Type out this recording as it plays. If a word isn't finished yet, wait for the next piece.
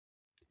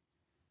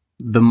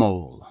the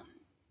mole.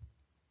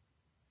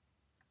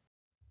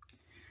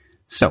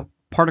 So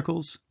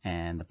particles,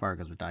 and the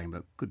particles we're talking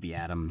about could be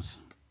atoms,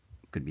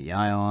 could be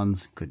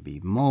ions, could be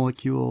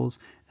molecules.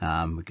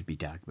 We could be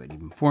talking about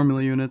even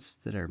formula units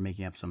that are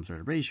making up some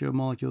sort of ratio of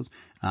molecules.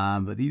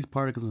 But these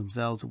particles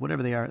themselves,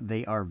 whatever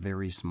they are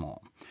very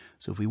small.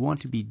 So if we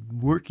want to be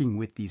working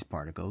with these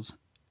particles,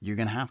 you're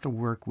going to have to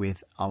work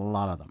with a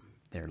lot of them.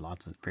 There are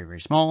lots of very, very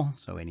small,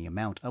 so any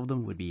amount of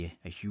them would be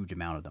a huge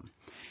amount of them.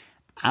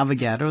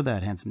 Avogadro,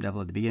 that handsome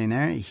devil at the beginning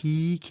there,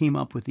 he came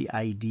up with the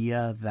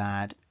idea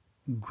that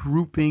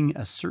grouping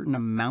a certain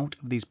amount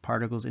of these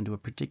particles into a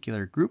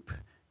particular group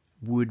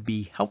would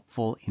be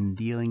helpful in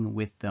dealing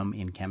with them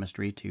in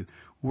chemistry to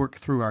work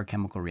through our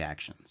chemical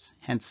reactions,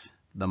 hence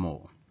the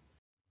mole.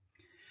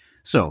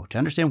 So to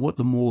understand what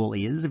the mole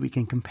is, we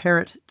can compare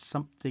it to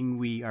something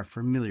we are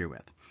familiar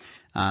with.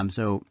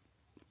 So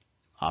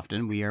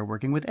often we are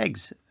working with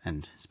eggs,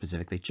 and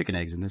specifically chicken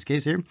eggs in this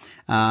case here.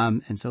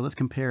 And so let's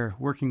compare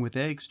working with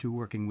eggs to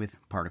working with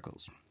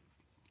particles.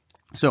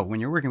 So when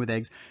you're working with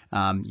eggs,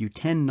 you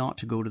tend not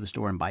to go to the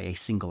store and buy a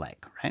single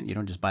egg, right? You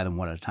don't just buy them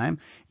one at a time.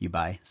 You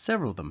buy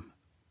several of them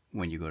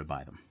when you go to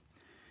buy them.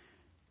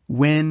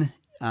 When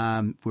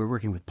we're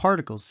working with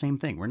particles, same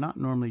thing. We're not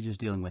normally just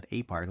dealing with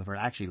a particle. If we're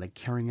actually like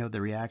carrying out the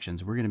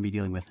reactions, we're going to be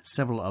dealing with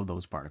several of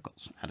those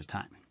particles at a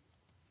time.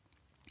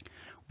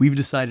 We've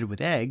decided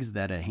with eggs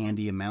that a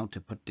handy amount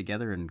to put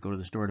together and go to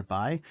the store to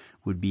buy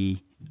would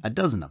be a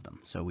dozen of them.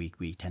 So we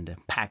tend to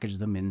package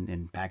them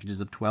in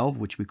packages of 12,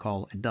 which we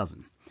call a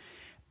dozen.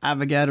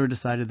 Avogadro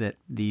decided that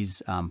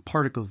these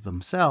particles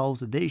themselves,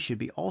 they should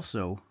be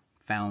also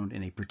found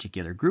in a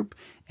particular group,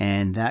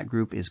 and that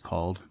group is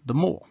called the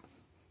mole.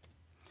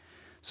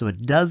 So a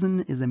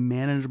dozen is a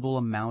manageable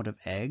amount of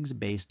eggs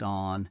based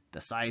on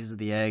the size of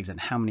the eggs and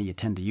how many you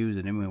tend to use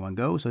in any one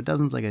go. So a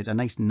dozen's like a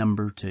nice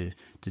number to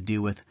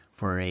deal with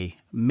for a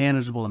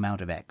manageable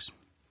amount of eggs.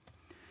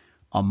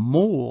 A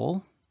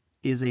mole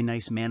is a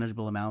nice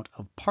manageable amount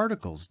of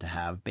particles to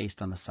have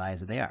based on the size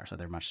that they are. So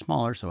they're much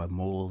smaller, so a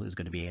mole is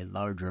going to be a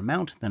larger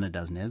amount than a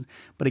dozen is.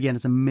 But again,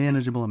 it's a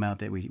manageable amount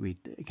that we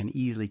can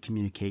easily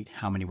communicate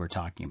how many we're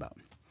talking about.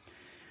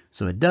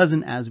 So a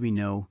dozen, as we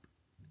know,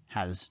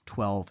 has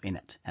 12 in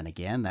it. And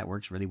again, that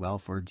works really well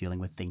for dealing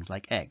with things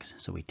like eggs.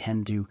 So we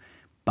tend to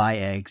buy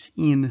eggs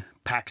in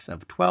packs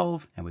of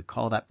 12, and we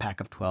call that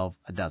pack of 12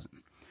 a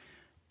dozen.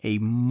 A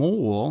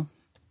mole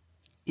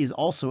is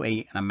also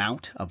an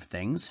amount of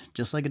things,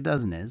 just like a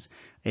dozen is.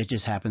 It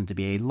just happens to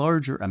be a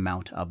larger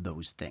amount of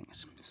those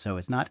things. So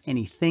it's not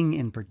anything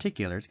in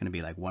particular. It's going to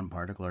be like one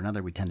particle or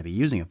another we tend to be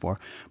using it for.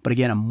 But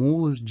again, a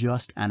mole is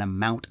just an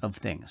amount of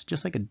things.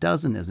 Just like a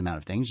dozen is an amount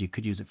of things. You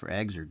could use it for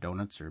eggs or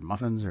donuts or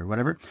muffins or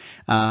whatever.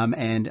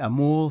 And a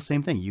mole,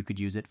 same thing. You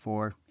could use it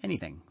for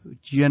anything.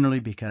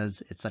 Generally,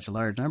 because it's such a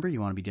large number,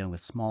 you want to be dealing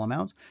with small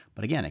amounts.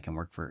 But again, it can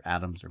work for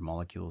atoms or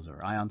molecules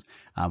or ions,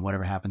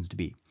 whatever happens to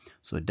be.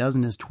 So a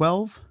dozen is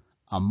 12.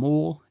 A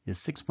mole is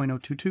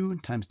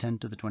 6.022 times 10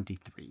 to the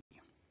 23.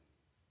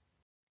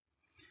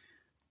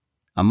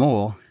 A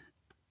mole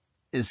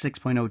is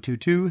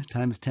 6.022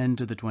 times 10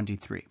 to the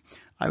 23.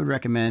 I would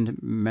recommend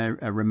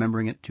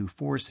remembering it to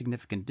 4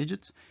 significant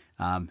digits.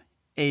 That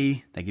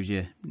gives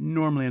you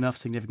normally enough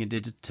significant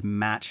digits to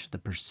match the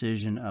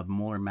precision of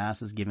molar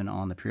masses given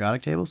on the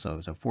periodic table. So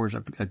 4 is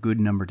a good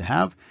number to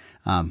have,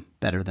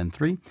 better than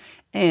 3.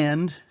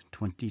 And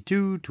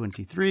 22,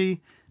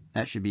 23,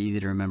 that should be easy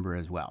to remember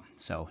as well.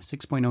 So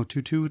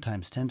 6.022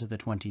 times 10 to the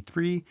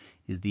 23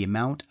 is the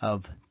amount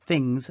of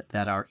things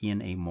that are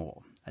in a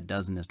mole. A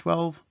dozen is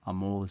 12. A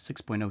mole is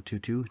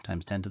 6.022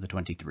 times 10 to the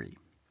 23.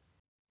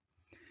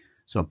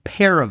 So a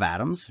pair of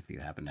atoms, if you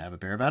happen to have a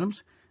pair of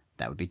atoms,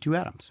 that would be 2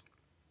 atoms.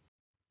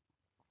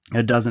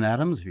 A dozen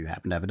atoms, if you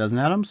happen to have a dozen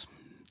atoms,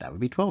 that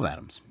would be 12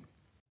 atoms.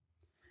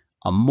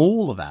 A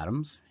mole of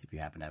atoms, if you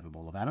happen to have a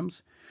mole of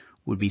atoms,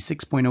 would be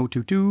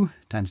 6.022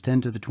 times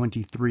 10 to the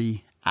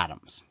 23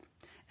 atoms.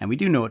 And we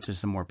do know it to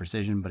some more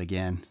precision, but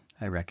again,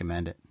 I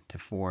recommend it to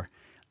 4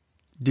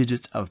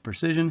 digits of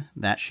precision.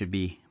 That should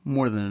be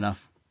more than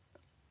enough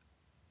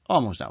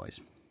almost always.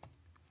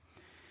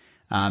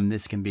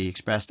 This can be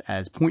expressed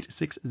as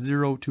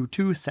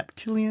 0.6022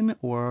 septillion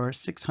or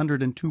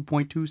 602.2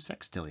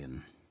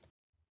 sextillion.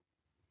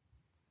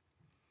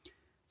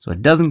 So a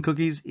dozen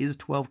cookies is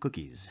 12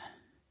 cookies.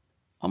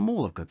 A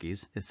mole of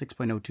cookies is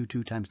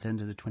 6.022 times 10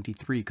 to the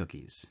 23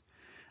 cookies.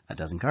 A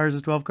dozen cars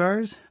is 12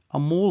 cars. A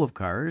mole of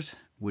cars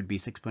would be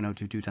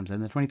 6.022 times 10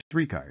 to the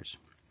 23 cars.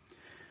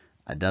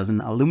 A dozen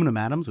aluminum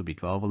atoms would be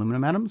 12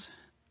 aluminum atoms.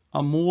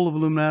 A mole of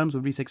aluminum atoms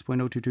would be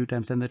 6.022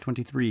 times 10 to the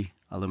 23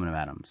 aluminum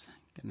atoms.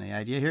 Getting the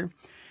idea here?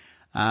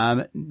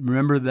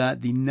 Remember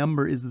that the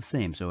number is the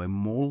same. So a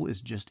mole is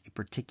just a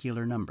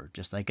particular number,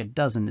 just like a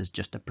dozen is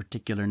just a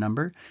particular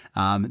number.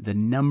 The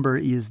number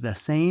is the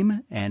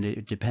same, and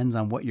it depends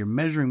on what you're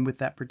measuring with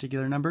that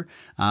particular number.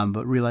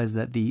 But realize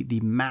that the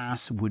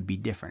mass would be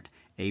different.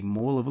 A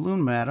mole of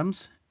aluminum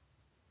atoms,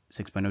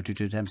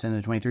 6.022 times 10 to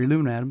the 23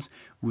 aluminum atoms,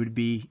 would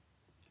be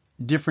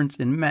different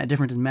in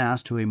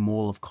mass to a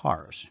mole of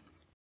cars.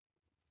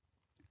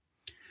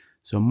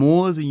 So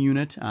mole is a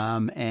unit,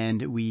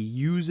 and we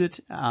use it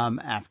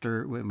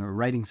after when we're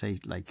writing, say,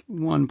 like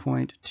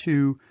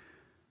 1.2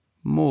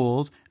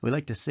 moles. We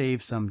like to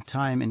save some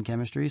time in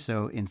chemistry,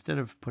 so instead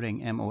of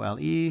putting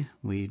MOLE,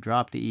 we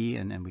drop the E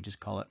and then we just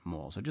call it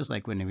mole. So just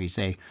like when we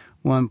say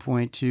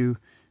 1.2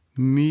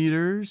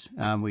 meters,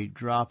 we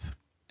drop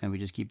and we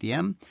just keep the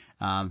M.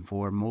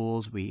 For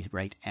moles, we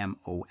write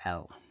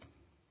MOL.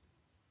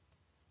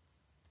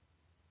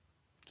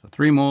 So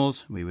 3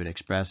 moles we would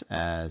express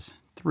as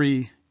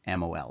 3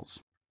 MOLs.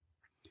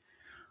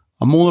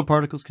 A mole of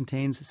particles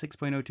contains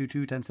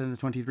 6.022 times 10 to the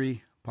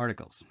 23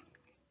 particles.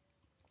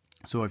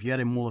 So if you had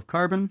a mole of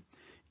carbon,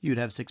 you'd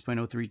have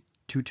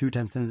 6.0322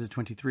 times 10 to the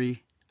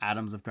 23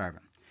 atoms of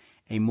carbon.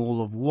 A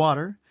mole of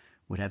water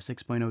would have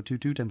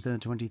 6.022 times 10 to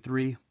the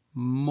 23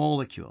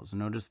 molecules.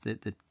 Notice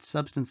that the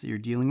substance that you're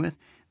dealing with,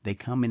 they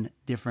come in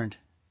different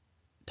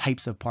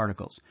types of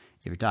particles.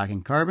 If you're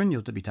talking carbon,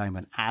 you'll be talking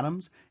about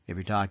atoms. If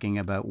you're talking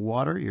about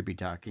water, you'll be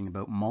talking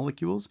about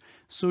molecules.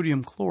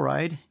 Sodium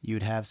chloride,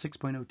 you'd have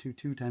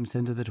 6.022 times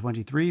 10 to the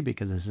 23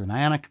 because this is an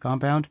ionic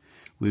compound.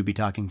 We would be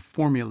talking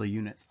formula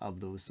units of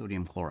those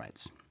sodium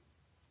chlorides.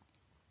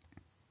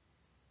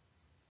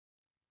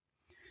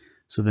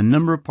 So the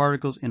number of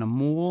particles in a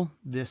mole,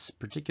 this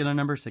particular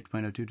number,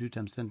 6.022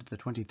 times 10 to the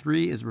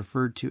 23, is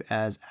referred to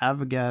as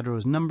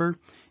Avogadro's number.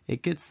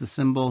 It gets the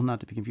symbol, not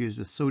to be confused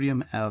with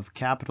sodium, of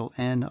capital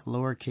N,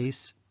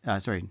 lowercase,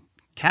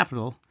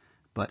 capital,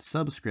 but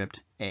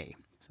subscript A.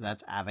 So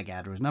that's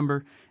Avogadro's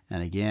number.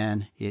 And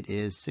again, it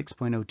is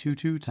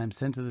 6.022 times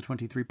 10 to the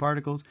 23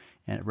 particles,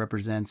 and it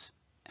represents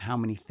how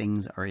many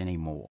things are in a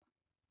mole.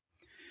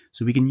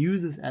 So we can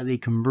use this as a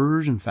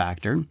conversion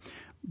factor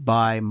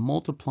by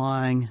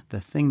multiplying the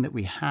thing that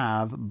we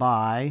have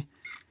by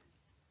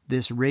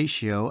this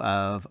ratio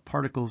of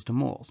particles to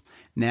moles.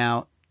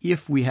 Now,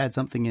 if we had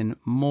something in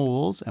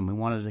moles and we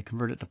wanted to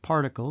convert it to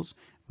particles,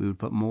 we would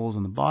put moles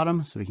on the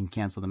bottom so we can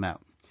cancel them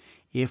out.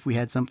 If we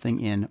had something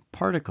in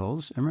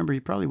particles, remember you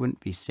probably wouldn't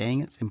be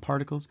saying it's in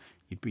particles,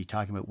 you'd be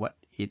talking about what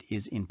it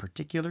is in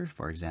particular.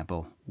 For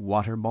example,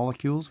 water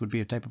molecules would be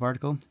a type of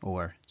particle,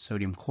 or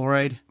sodium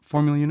chloride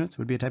formula units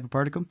would be a type of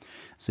particle.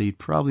 So you'd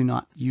probably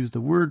not use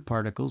the word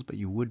particles, but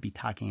you would be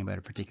talking about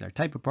a particular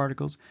type of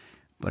particles.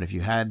 But if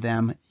you had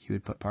them, you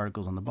would put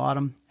particles on the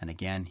bottom, and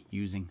again,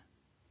 using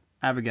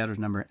Avogadro's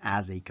number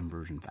as a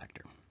conversion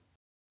factor.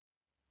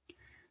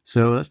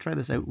 So let's try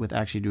this out with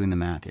actually doing the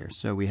math here.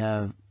 So we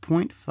have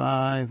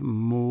 0.5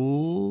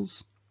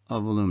 moles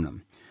of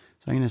aluminum.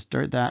 So I'm going to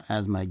start that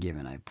as my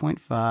given. I have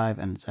 0.5,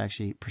 and it's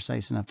actually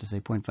precise enough to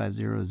say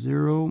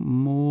 0.500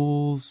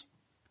 moles.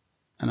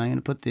 And I'm going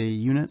to put the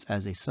units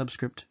as a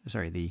subscript,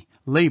 the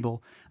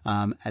label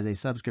as a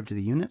subscript to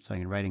the unit. So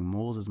I'm writing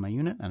moles as my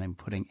unit, and I'm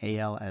putting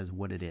AL as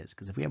what it is.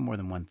 Because if we have more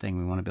than one thing,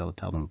 we want to be able to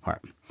tell them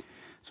apart.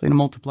 So I'm going to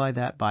multiply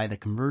that by the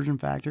conversion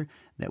factor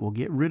that will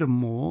get rid of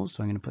moles.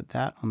 So I'm going to put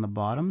that on the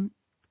bottom,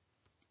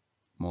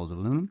 moles of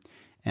aluminum.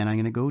 And I'm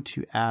going to go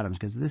to atoms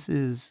because this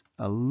is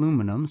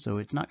aluminum. So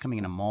it's not coming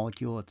in a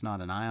molecule. It's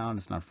not an ion.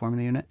 It's not a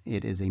formula unit.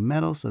 It is a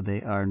metal. So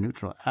they are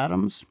neutral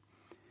atoms.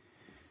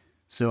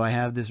 So I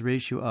have this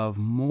ratio of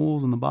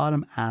moles on the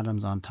bottom,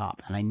 atoms on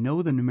top. And I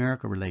know the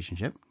numerical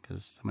relationship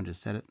because someone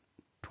just said it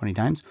 20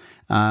 times.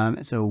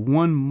 So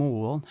 1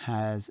 mole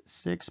has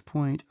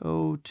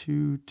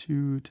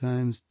 6.022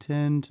 times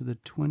 10 to the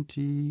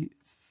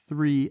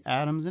 23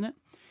 atoms in it.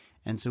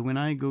 And so when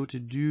I go to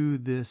do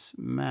this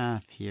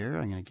math here,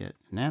 I'm going to get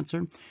an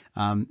answer.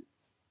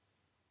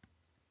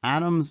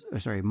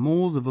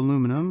 Moles of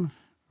aluminum,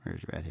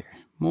 where's red here?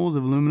 Moles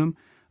of aluminum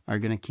are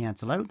going to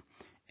cancel out,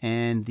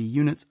 and the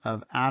units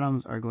of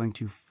atoms are going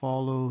to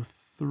follow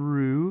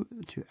through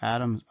to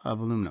atoms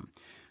of aluminum.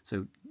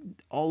 So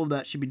all of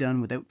that should be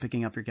done without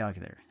picking up your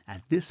calculator.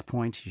 At this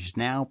point, you should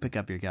now pick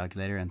up your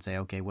calculator and say,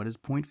 okay, what is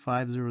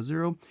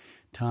 0.500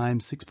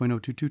 times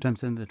 6.022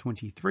 times 10 to the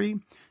 23?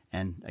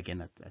 And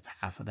again, that's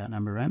half of that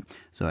number, right?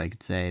 So I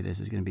could say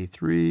this is going to be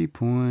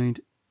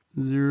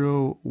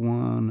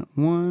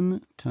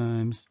 3.011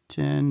 times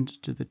 10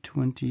 to the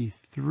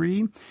 23.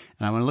 And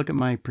I want to look at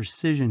my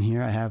precision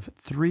here. I have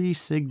 3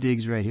 sig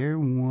digs right here,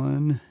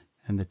 1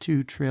 and the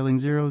 2 trailing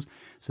zeros.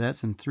 So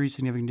that's in 3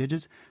 significant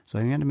digits. So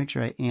I'm going to make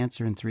sure I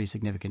answer in 3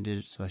 significant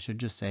digits. So I should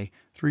just say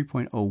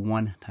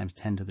 3.01 times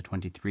 10 to the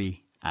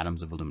 23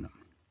 atoms of aluminum.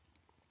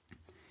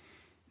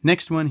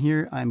 Next one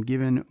here, I'm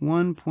given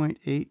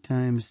 1.8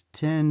 times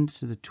 10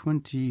 to the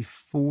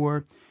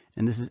 24,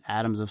 and this is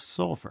atoms of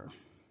sulfur.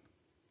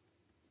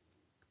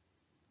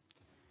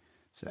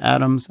 So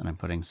atoms, and I'm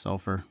putting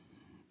sulfur.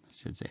 I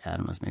should say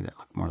atom. Let's make that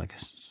look more like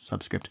a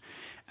subscript.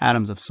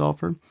 Atoms of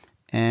sulfur.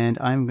 And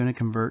I'm going to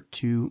convert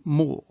to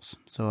moles.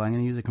 So I'm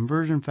going to use a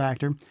conversion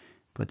factor,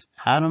 puts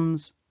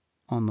atoms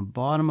on the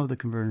bottom of the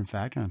conversion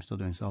factor, I'm still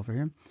doing sulfur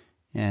here,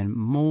 and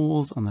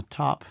moles on the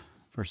top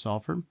for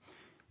sulfur.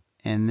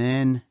 And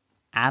then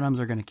atoms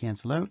are going to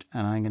cancel out,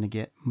 and I'm going to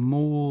get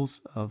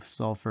moles of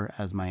sulfur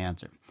as my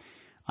answer.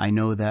 I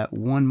know that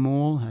 1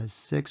 mole has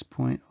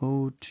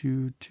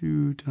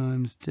 6.022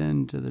 times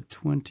 10 to the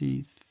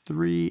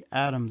 23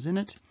 atoms in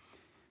it.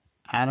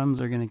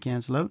 atoms are going to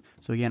cancel out.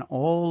 So again,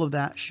 all of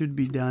that should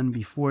be done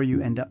before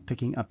you end up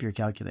picking up your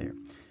calculator.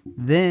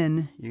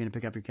 Then you're going to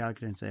pick up your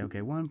calculator and say,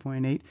 okay,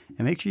 1.8, and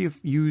make sure you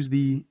use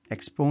the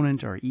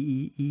exponent or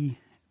EEE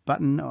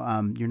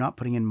button. You're not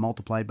putting in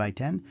multiplied by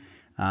 10.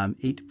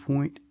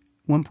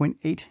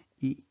 1.8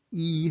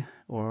 EE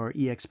or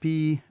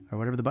EXP or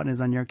whatever the button is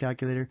on your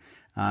calculator.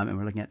 And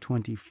we're looking at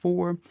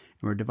 24, and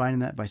we're dividing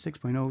that by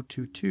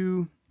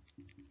 6.022,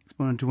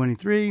 exponent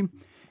 23,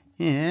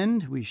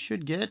 and we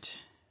should get,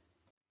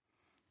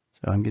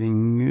 so I'm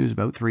getting used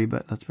about 3,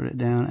 but let's put it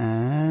down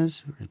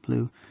as, where's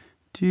blue,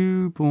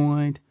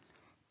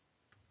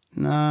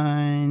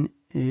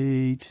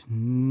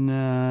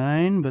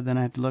 2.989, but then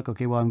I have to look,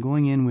 okay, well, I'm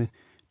going in with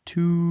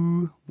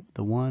 2,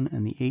 the 1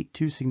 and the 8,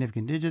 2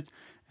 significant digits,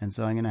 and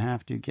so I'm going to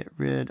have to get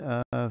rid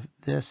of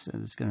this.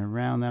 It's going to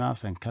round that off,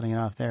 so I'm cutting it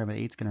off there, but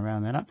 8's going to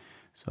round that up.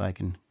 So I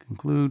can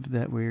conclude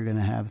that we're going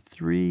to have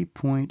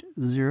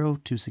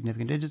 3.02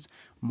 significant digits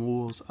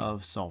moles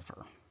of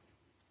sulfur.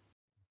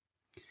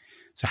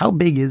 So how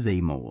big is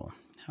a mole?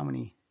 How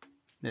many?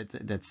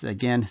 That's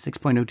again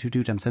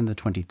 6.022 times 10 to the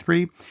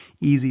 23.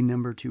 Easy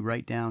number to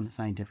write down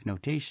scientific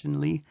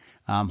notationally.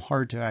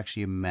 Hard to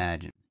actually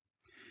imagine.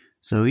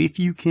 So if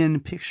you can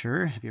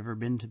picture, have you ever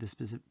been to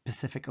the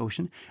Pacific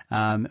Ocean?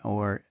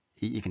 Or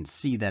you can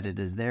see that it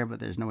is there, but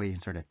there's no way you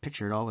can sort of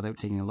picture it all without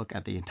taking a look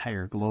at the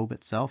entire globe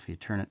itself. You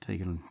turn it till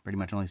you can pretty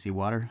much only see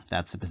water.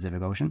 That's the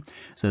Pacific Ocean.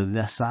 So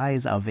the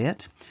size of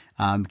it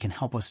can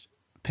help us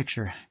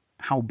picture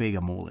how big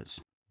a mole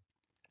is.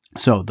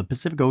 So the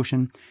Pacific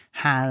Ocean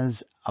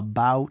has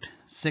about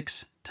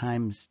 6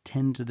 times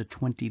 10 to the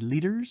 20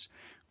 liters,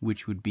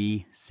 which would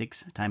be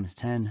 6 times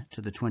 10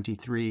 to the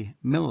 23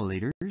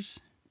 milliliters.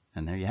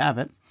 And there you have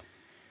it.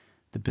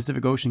 The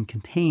Pacific Ocean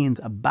contains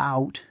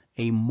about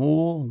a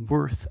mole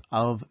worth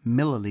of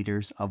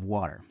milliliters of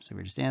water. So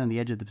if we stand on the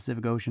edge of the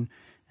Pacific Ocean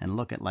and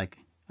look at like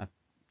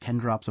 10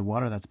 drops of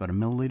water, that's about a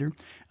milliliter,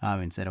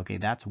 and said, okay,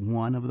 that's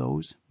one of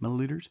those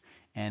milliliters,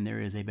 and there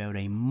is about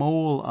a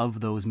mole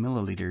of those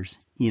milliliters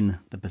in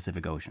the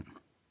Pacific Ocean.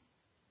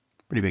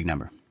 Pretty big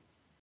number.